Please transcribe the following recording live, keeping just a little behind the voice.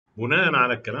بناء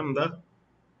على الكلام ده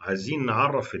عايزين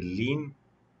نعرف اللين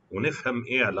ونفهم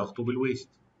ايه علاقته بالويست.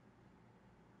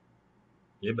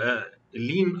 يبقى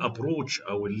اللين ابروتش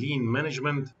او اللين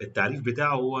مانجمنت التعريف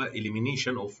بتاعه هو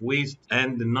elimination of waste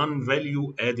and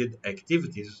non-value added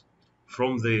activities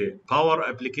from the power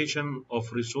application of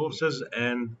resources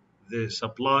and the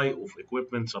supply of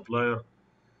equipment supplier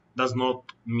does not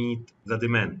meet the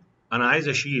demand. انا عايز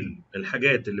اشيل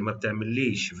الحاجات اللي ما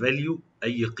بتعمليش فاليو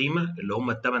اي قيمه، اللي هم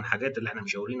الثمان حاجات اللي احنا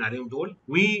مشاورين عليهم دول،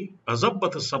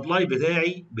 واظبط السبلاي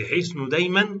بتاعي بحيث انه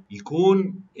دايما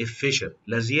يكون efficient،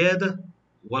 لا زياده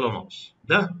ولا نقص.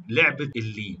 ده لعبه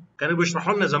اللين. كانوا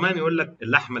بيشرحوا لنا زمان يقول لك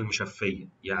اللحمه المشفيه،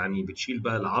 يعني بتشيل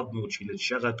بقى العظم وتشيل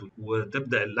الشغل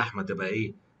وتبدا اللحمه تبقى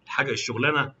ايه الحاجه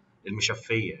الشغلانه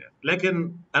المشفيه يعني.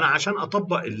 لكن انا عشان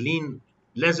اطبق اللين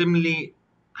لازم لي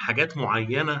حاجات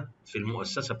معينة في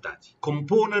المؤسسة بتاعتي.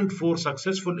 Component for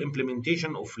successful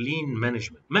implementation of lean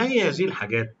management. ما هي هذه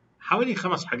الحاجات؟ حوالي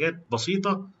 5 حاجات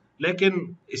بسيطة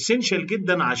لكن essential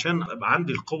جدا عشان ابقى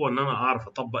عندي القوة ان انا اعرف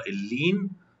اطبق اللين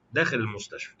داخل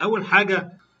المستشفى. اول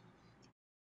حاجة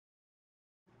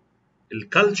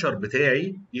الكالتشر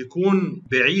بتاعي يكون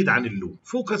بعيد عن اللوم.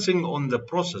 Focusing on the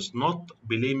process not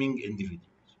blaming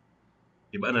individuals.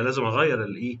 يبقى انا لازم اغير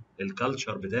الايه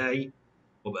الكالتشر بتاعي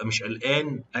وابقى مش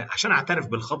قلقان عشان اعترف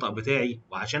بالخطأ بتاعي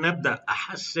وعشان ابدا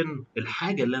احسن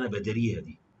الحاجه اللي انا بداريها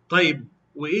دي. طيب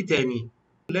وايه تاني؟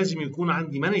 لازم يكون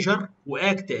عندي مانجر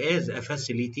واكت از ا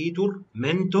فاسيليتيتور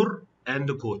منتور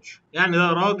اند كوتش. يعني ده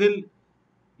راجل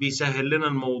بيسهل لنا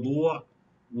الموضوع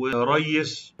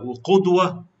وريس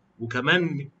وقدوه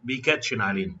وكمان بيكاتشن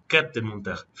علينا كابتن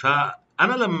منتخب.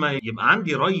 فانا لما يبقى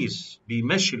عندي ريس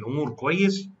بيمشي الامور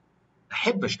كويس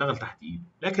احب اشتغل تحت ايده.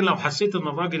 لكن لو حسيت ان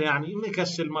الراجل يعني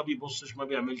مكسل ما بيبصش ما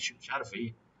بيعملش مش عارف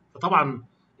ايه، فطبعا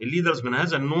الليدرز من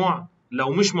هذا النوع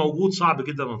لو مش موجود صعب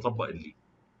جدا نطبق الليد.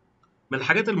 من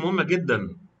الحاجات المهمه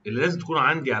جدا اللي لازم تكون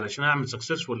عندي علشان اعمل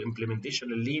سكسسفول امبلمنتيشن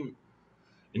لللين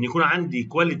ان يكون عندي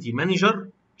كواليتي مانجر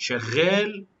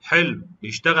شغال حلو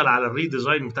بيشتغل على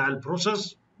الريديزاين بتاع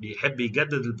البروسيس، بيحب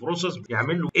يجدد البروسيس،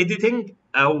 يعمل له اديتنج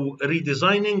او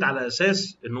ريديزايننج على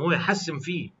اساس ان هو يحسن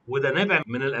فيه. وده نابع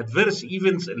من الادفيرس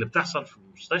ايفنتس اللي بتحصل في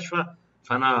المستشفى.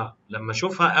 فانا لما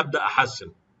اشوفها ابدا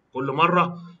احسن كل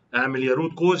مره، اعمل يا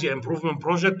روت كوز يا امبروفمنت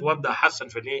بروجكت وابدا احسن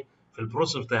في الايه في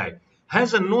البروسيس بتاعي.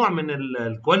 هذا النوع من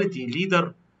الكواليتي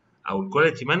ليدر او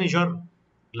الكواليتي مانجر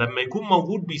لما يكون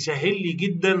موجود بيسهل لي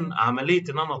جدا عمليه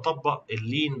ان انا اطبق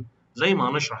اللين زي ما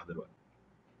هنشرح دلوقتي.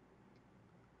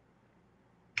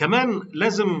 كمان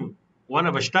لازم وانا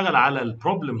بشتغل على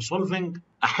البروبلم سولفنج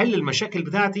احل المشاكل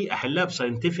بتاعتي احلها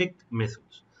بساينتفك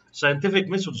ميثودز. ساينتفك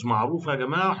ميثودز معروفه يا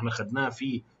جماعه، احنا خدناها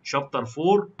في شابتر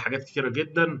 4 حاجات كتيره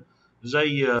جدا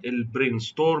زي البرين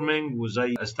ستورمنج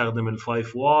وزي استخدم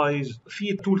الفايف وايز.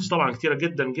 في تولز طبعا كتيره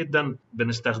جدا جدا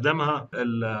بنستخدمها،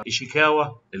 الايشيكاوا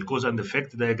الكوز اند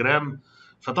افكت دايجرام.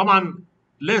 فطبعا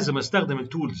لازم استخدم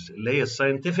التولز اللي هي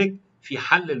الساينتفك في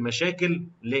حل المشاكل،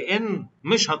 لان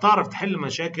مش هتعرف تحل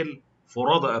مشاكل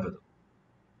فرادى ابدا.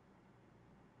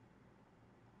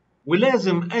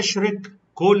 ولازم اشرك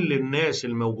كل الناس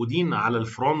الموجودين على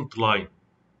الفرونت لاين،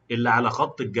 اللي على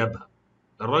خط الجبهه،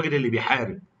 الراجل اللي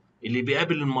بيحارب اللي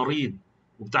بيقابل المريض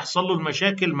وبتحصل له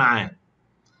المشاكل معاه.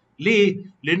 ليه؟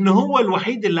 لان هو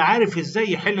الوحيد اللي عارف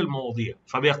ازاي يحل المواضيع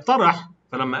فبيقترح.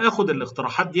 فلما اخد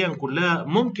الاقتراحات دي كلها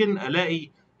ممكن الاقي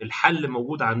الحل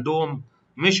موجود عندهم،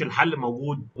 مش الحل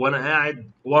موجود وانا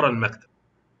قاعد ورا المكتب.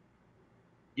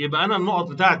 يبقى انا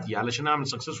النقط بتاعتي علشان اعمل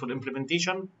سكسسفول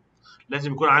امبلمنتيشن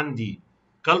لازم يكون عندي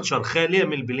كلتشر خاليه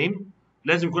من البليم،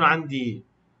 لازم يكون عندي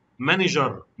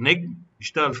مانجر نجم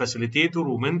يشتغل فاسيليتيتور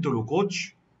ومنتور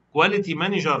وكوتش، كواليتي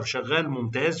مانجر شغال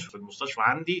ممتاز في المستشفى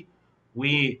عندي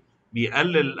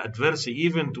وبيقلل الادفيرس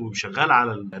ايفنت وشغال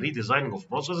على الريديزايننج اوف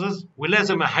بروسيسز،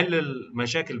 ولازم احل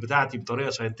المشاكل بتاعتي بطريقه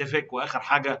ساينتفك. واخر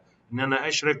حاجه ان انا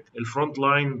اشرك الفرونت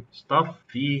لاين ستاف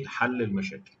في حل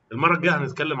المشاكل. المره الجايه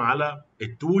هنتكلم على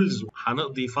التولز،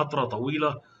 وهنقضي فتره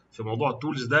طويله في موضوع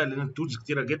التولز ده لان التولز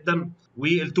كتيره جدا،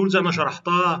 والتولز انا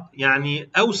شرحتها يعني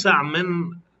اوسع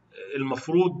من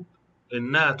المفروض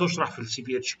انها تشرح في السي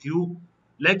بي اتش كيو،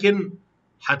 لكن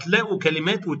هتلاقوا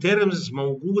كلمات وتيرمز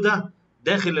موجوده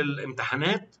داخل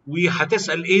الامتحانات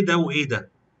وهتسال ايه ده وايه ده.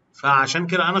 فعشان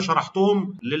كده انا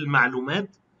شرحتهم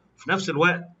للمعلومات. في نفس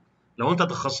الوقت لو انت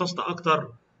تخصصت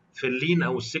اكتر في اللين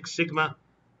او السكس سيجما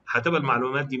هتبقى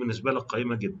المعلومات دي بالنسبه لك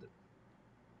قيمه جدا.